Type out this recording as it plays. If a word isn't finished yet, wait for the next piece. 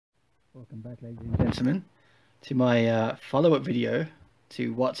Welcome back, ladies and gentlemen, to my follow-up video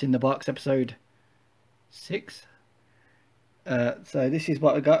to What's in the Box episode 6. So this is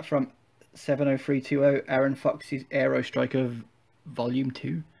what I got from 70320 Aaron Fox's Aero Striker Volume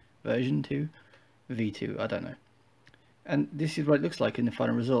 2, Version 2, V2, I don't know. And this is what it looks like in the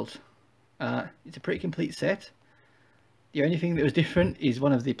final result. It's a pretty complete set. The only thing that was different is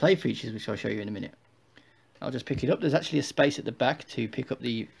one of the play features, which I'll show you in a minute. I'll just pick it up. There's actually a space at the back to pick up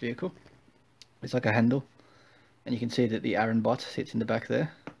the vehicle. It's like a handle, and you can see that the Aaron bot sits in the back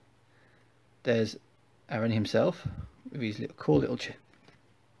there. There's Aaron himself with his little cool little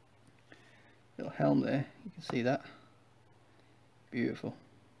helm there. You can see that. Beautiful.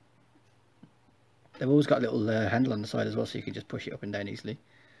 They've always got a little handle on the side as well, so you can just push it up and down easily.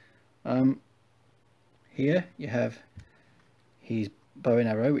 Here you have his bow and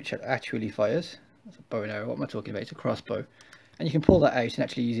arrow, which actually fires. That's a bow and arrow. What am I talking about? It's a crossbow, and you can pull that out and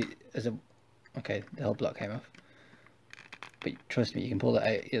actually use it as a... Okay, the whole block came off, but trust me, you can pull that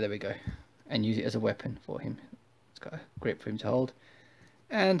out. Yeah, there we go, and use it as a weapon for him. It's got a grip for him to hold,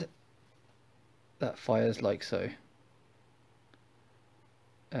 and that fires like so.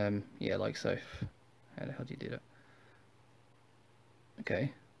 Yeah, like so. How the hell do you do that?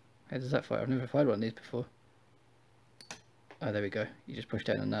 Okay, how does that fire? I've never fired one of these before. Oh, there we go. You just push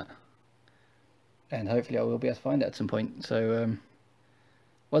down on that, and hopefully I will be able to find it at some point. So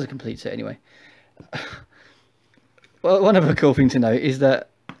was a complete set anyway. Well, one other cool thing to note is that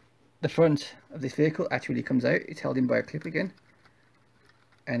the front of this vehicle actually comes out. It's held in by a clip again,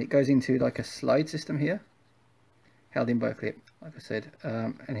 and it goes into like a slide system here, held in by a clip, like I said.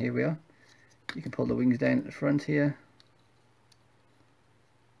 And here we are. You can pull the wings down at the front here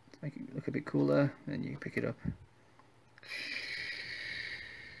to make it look a bit cooler, and then you can pick it up.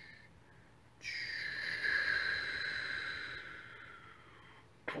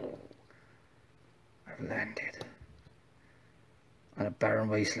 I've landed on a barren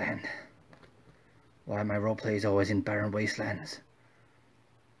wasteland. Why my roleplay is always in barren wastelands.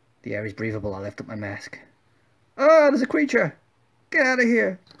 The air is breathable. I left up my mask. Oh, there's a creature! Get out of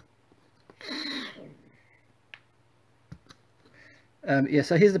here! Yeah,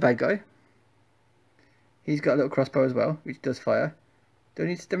 so here's the bad guy. He's got a little crossbow as well, which does fire. Do I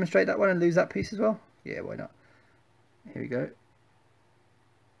need to demonstrate that one and lose that piece as well? Yeah, why not? Here we go.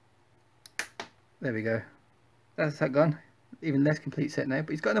 There we go. That's that gone. Even less complete set now, but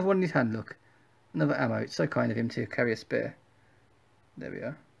he's got another one in his hand, look. Another ammo. It's so kind of him to carry a spare. There we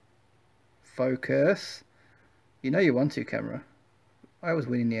are. Focus. You know you want to, camera. I always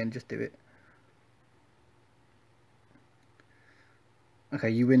win in the end, just do it.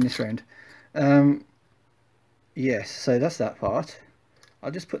 Okay, you win this round. Yes, so that's that part. I'll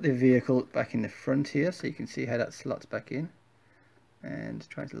just put the vehicle back in the front here so you can see how that slots back in. And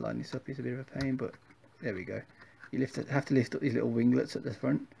trying to line this up is a bit of a pain, but there we go. You have to lift up these little winglets at the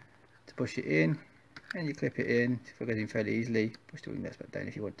front to push it in, and you clip it in. It goes in fairly easily. Push the winglets back down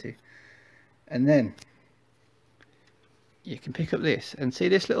if you want to, and then you can pick up this and see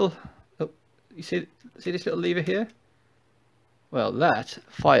this little. Oh, you see this little lever here? Well, that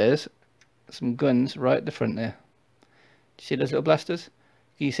fires some guns right at the front there. Do you see those little blasters?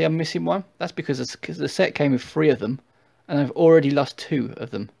 Can you see I'm missing one? That's because the set came with 3 of them, and I've already lost 2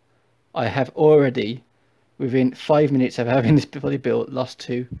 of them. I have already, within 5 minutes of having this fully built, lost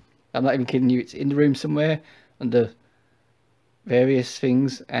 2. I'm not even kidding you. It's in the room somewhere under various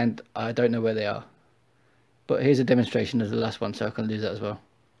things, and I don't know where they are. But here's a demonstration of the last one, so I can lose that as well.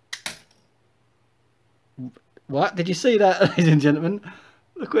 What? Did you see that, ladies and gentlemen?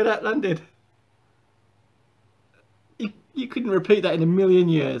 Look where that landed. You couldn't repeat that in a million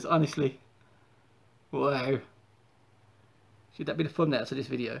years, honestly. Wow. Should that be the thumbnail to this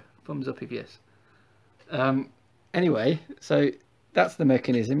video? Thumbs up if yes. Anyway, so that's the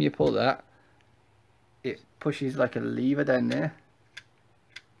mechanism. You pull that. It pushes like a lever down there,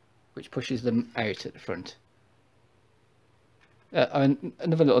 which pushes them out at the front.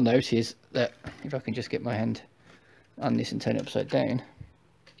 Another little note is that if I can just get my hand on this and turn it upside down,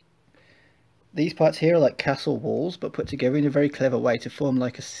 these parts here are like castle walls, but put together in a very clever way to form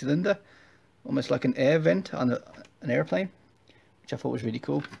like a cylinder, almost like an air vent on an airplane, which I thought was really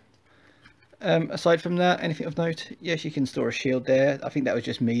cool. Aside from that, anything of note? Yes, you can store a shield there. I think that was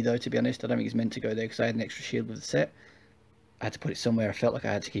just me though, to be honest. I don't think it's meant to go there because I had an extra shield with the set. I had to put it somewhere. I felt like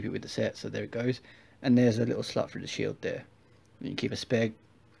I had to keep it with the set, so there it goes. And there's a little slot for the shield there. You can keep a spare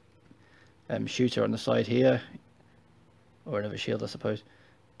shooter on the side here, or another shield I suppose,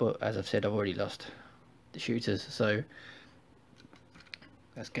 but as I've said, I've already lost the shooters, so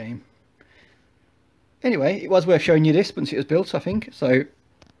that's game. Anyway, it was worth showing you this once it was built, I think. So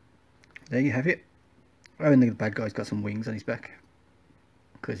there you have it. Oh, and the bad guy's got some wings on his back.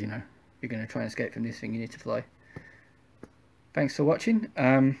 Because, you know, you're going to try and escape from this thing, you need to fly. Thanks for watching.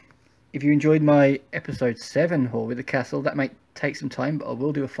 If you enjoyed my episode 7 haul with the castle, that might take some time, but I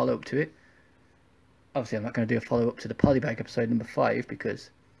will do a follow-up to it. Obviously, I'm not going to do a follow-up to the polybag episode number 5 because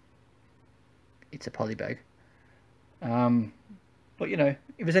it's a polybag. But, you know,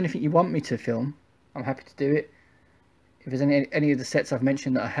 if there's anything you want me to film, I'm happy to do it. If there's any of the sets I've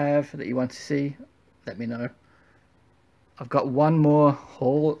mentioned that I have that you want to see, let me know. I've got one more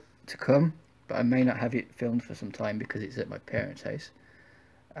haul to come, but I may not have it filmed for some time because it's at my parents' house.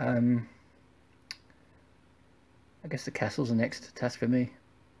 I guess the castle's the next task for me.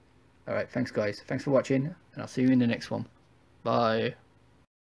 Alright, thanks guys. Thanks for watching, and I'll see you in the next one. Bye.